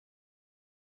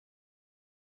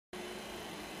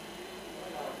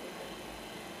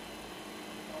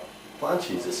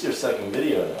Bunchies, this is your second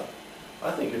video now.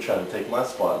 I think you're trying to take my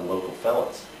spot in local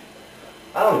fellas.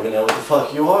 I don't even know what the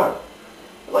fuck you are.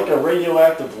 You're like a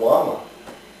radioactive llama.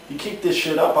 You keep this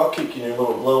shit up, I'll kick you in your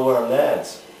little glowworm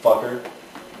nads, fucker.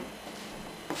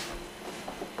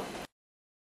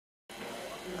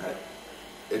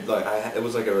 It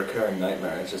was like a recurring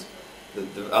nightmare. It's just,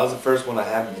 I was the first one I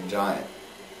had with the giant.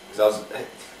 Because I was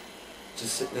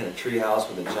just sitting in a tree house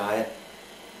with a giant,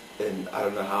 and I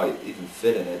don't know how he even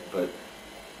fit in it, but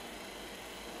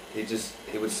he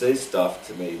would say stuff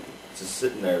to me, just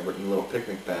sitting there with a little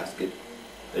picnic basket.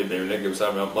 Hey baby, they give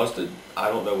something up mustard. I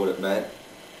don't know what it meant.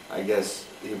 I guess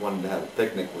he wanted to have a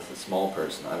picnic with a small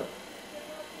person. I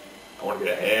want to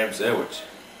get a ham sandwich.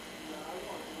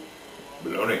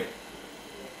 Bologna.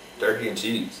 Turkey and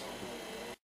cheese.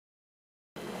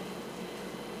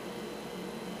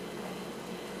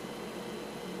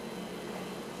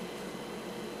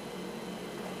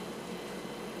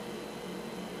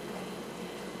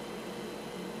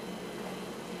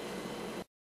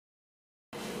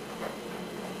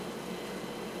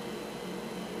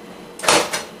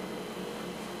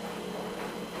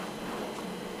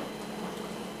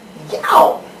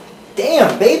 Yow!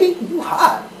 Damn, baby, you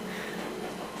hot.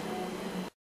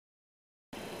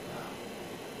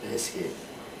 Biscuit.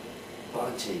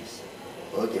 Bunchies.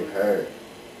 Look at her.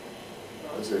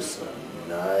 Those are some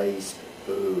nice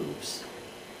boobs.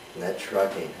 And that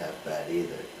truck ain't half bad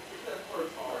either.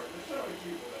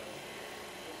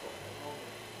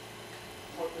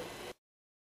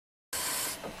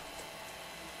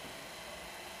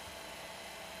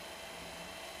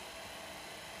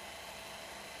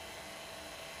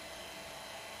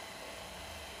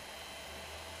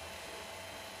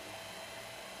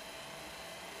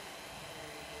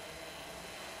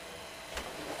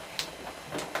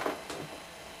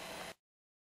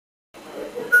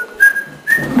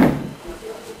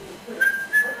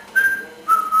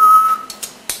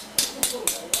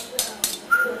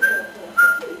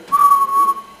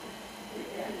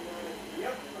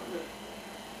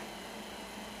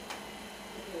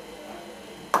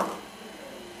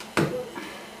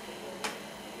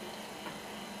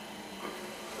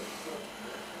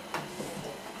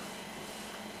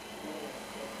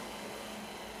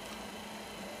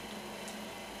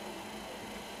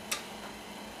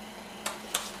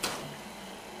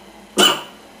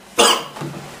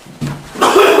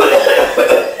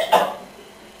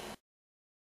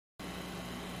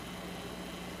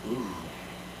 Ooh.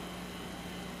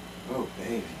 Oh,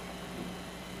 baby.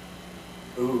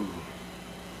 Ooh.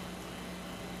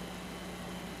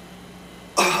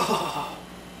 Oh.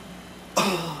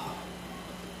 Oh.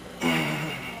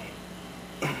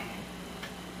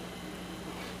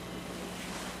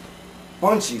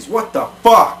 Bunchies, what the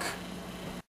fuck?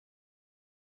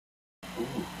 Ooh.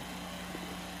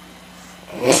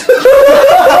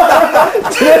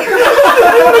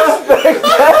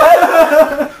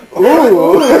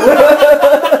 Ooh.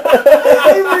 I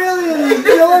really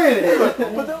enjoyed it.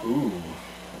 Ooh.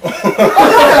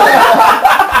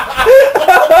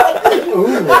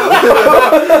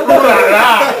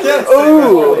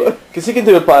 Ooh. Because he can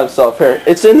do it by himself. Here,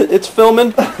 it's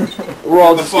filming. We're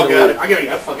all just gonna I gotta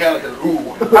get the fuck out of here.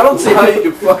 Ooh. I don't see how you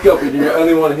can fuck up when you're the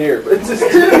only one here. But it's just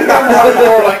Like,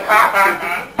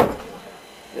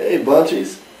 Hey,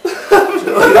 Bunchies.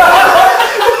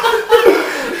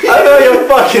 I know you're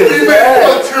fucking you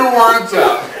mad. put 2 words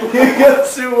out. You got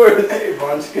 2 words. Hey,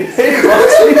 Bunchies. Hey,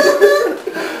 Bunchies.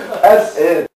 That's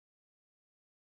it.